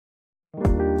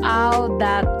Ow,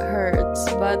 that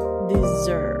hurts, but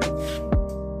deserve.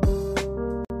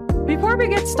 Before we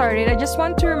get started, I just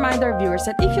want to remind our viewers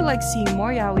that if you like seeing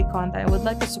more yaoi content and would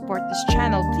like to support this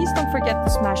channel, please don't forget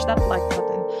to smash that like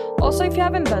button. Also, if you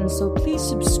haven't done so, please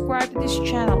subscribe to this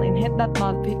channel and hit that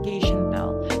notification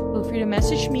bell. Feel free to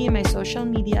message me in my social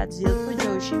media at Zeal for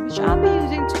Joshi, which I'll be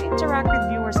using to interact with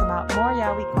viewers about more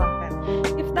yaoi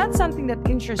content. If that's something that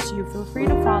interests you, feel free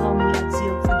to follow me at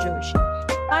Zeal for Joshi.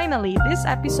 Finally, this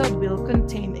episode will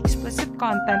contain explicit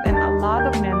content and a lot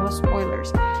of manhwa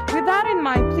spoilers. With that in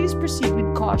mind, please proceed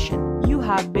with caution. You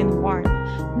have been warned.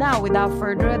 Now, without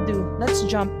further ado, let's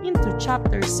jump into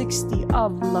chapter 60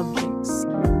 of Love Jinx.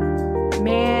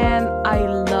 Man, I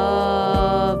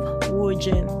love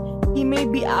Woojin. He may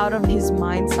be out of his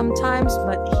mind sometimes,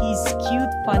 but he's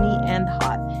cute, funny, and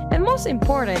hot. And most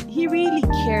important, he really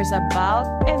cares about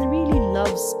and really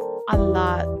loves a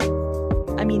lot.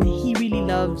 I mean, he really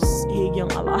loves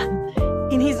Haegyung a lot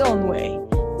in his own way.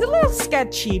 He's a little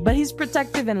sketchy, but he's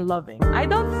protective and loving. I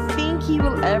don't think he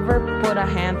will ever put a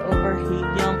hand over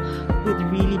Haegyung with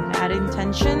really bad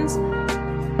intentions.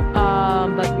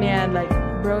 But man, like,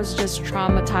 bro's just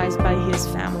traumatized by his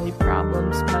family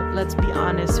problems. But let's be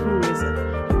honest, who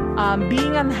isn't?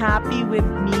 Being unhappy with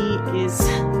me is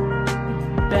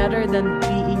better than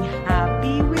being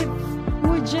happy with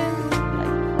Woojin.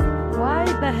 Why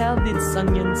the hell did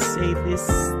Sungyeon say these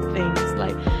things?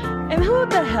 Like, and who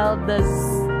the hell does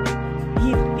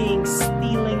he think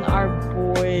stealing our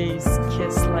boy's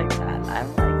kiss like that?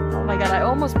 I'm like, oh my god, I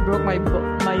almost broke my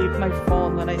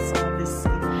phone when I saw this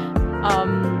scene.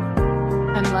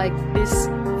 I'm like, this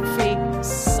fake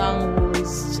Sungwoo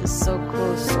is just so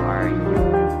close to our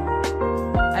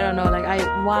I don't know, like,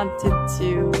 I wanted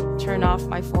to turn off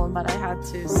my phone, but I had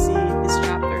to see this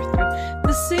chapter through.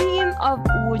 The scene of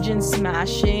Woojin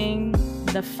smashing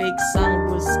the fake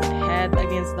Sungwoo's head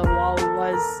against the wall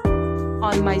was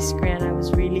on my screen. I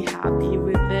was really happy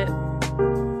with it.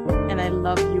 And I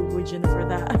love you, Woojin, for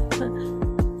that.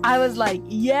 I was like,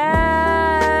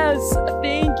 yes!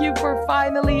 Thank you for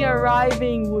finally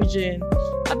arriving, Woojin.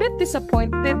 A bit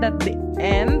disappointed at the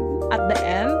end.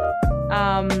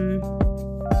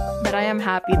 But I am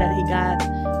happy that he got,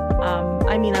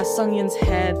 as Sungyeon's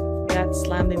head got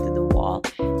slammed into the wall.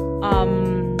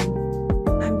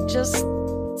 I'm just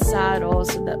sad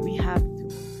also that we have to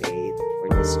wait for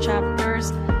these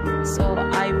chapters. So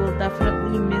I will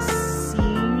definitely miss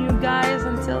seeing you guys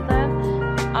until then.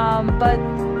 But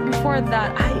before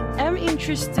that, I am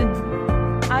interested to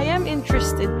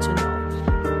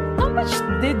know, how much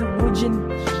did Woojin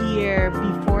hear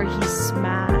before he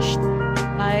smashed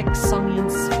like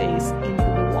Sungyeon's face into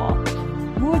the wall?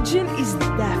 Woojin is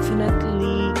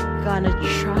definitely gonna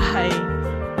try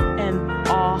and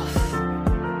off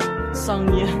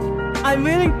Sungyeon. I'm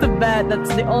willing to bet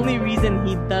that's the only reason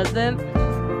he doesn't.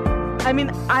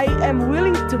 I am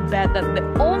willing to bet that the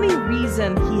only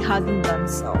reason he hasn't done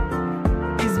so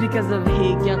is because of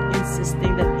Haegyung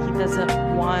insisting that he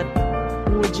doesn't want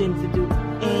Woojin to do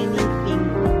anything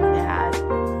bad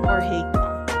for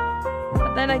Haegyung.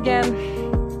 But then again,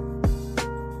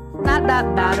 not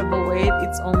that bad of a wait.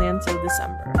 It's only until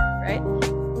December, right?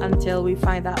 Until we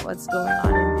find out what's going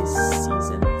on in this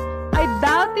season. I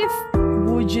doubt if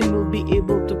Woojin will be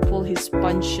able to pull his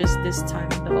punches this time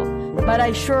though. But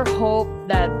I sure hope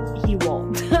that he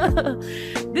won't.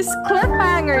 This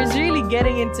cliffhanger is really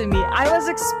getting into me. I was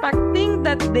expecting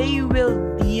that they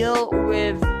will deal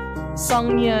with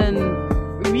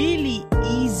Sungyeon really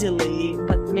easily.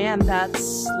 But man, that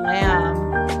slam,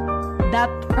 that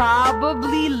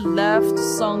probably left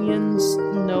Sungyeon's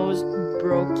nose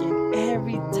broken.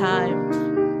 Every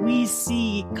time we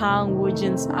see Kang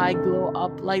Woojin's eye glow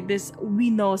up like this, we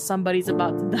know somebody's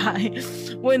about to die.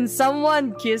 When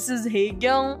someone kisses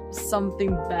Haegyung,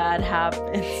 something bad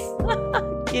happens.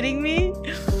 Kidding me?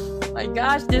 My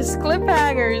gosh, this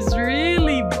cliffhanger is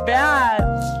really bad.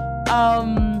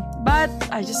 But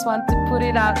I just want to put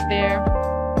it out there.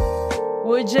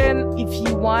 Woojin, if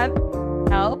you want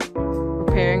help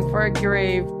preparing for a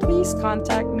grave, please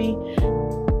contact me.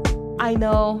 I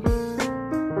know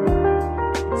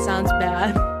it sounds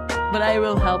bad, but I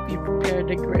will help you prepare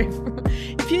the grave.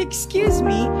 If you excuse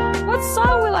me, what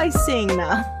song will I sing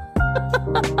now?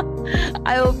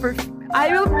 I will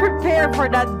prepare for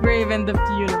that grave and the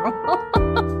funeral.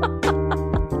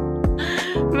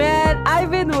 Man,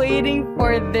 I've been waiting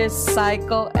for this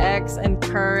Psycho ex and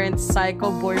current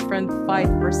Psycho boyfriend fight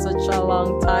for such a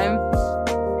long time.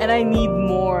 And I need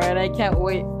more, and I can't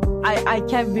wait. I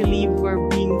can't believe we're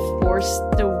being forced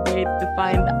to wait to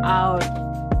find out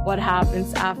what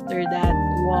happens after that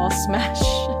wall smash.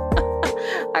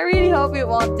 I really hope it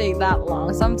won't take that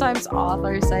long. Sometimes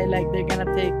authors say like they're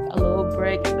gonna take a little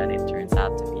break and then it turns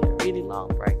out to be a really long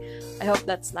break. I hope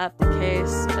that's not the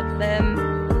case. But then,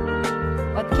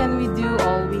 what can we do?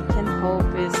 All we can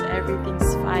hope is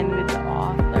everything's fine with the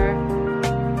author.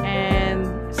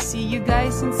 And see you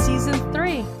guys in season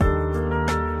 3.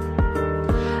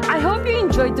 I hope you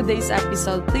enjoyed today's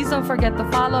episode. Please don't forget to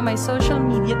follow my social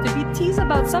media to be teased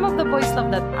about some of the boys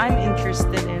love that I'm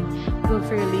interested in. Feel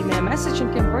free to leave me a message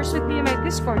and converse with me in my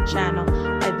Discord channel.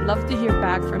 I'd love to hear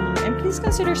back from you. And please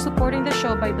consider supporting the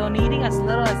show by donating as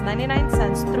little as 99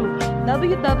 cents through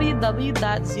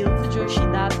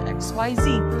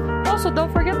www.zealtojoshi.xyz. Also,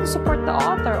 don't forget to support the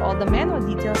author. All the manhwa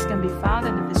details can be found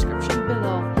in the description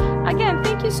below. Again,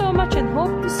 thank you so much and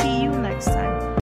hope to see you next time.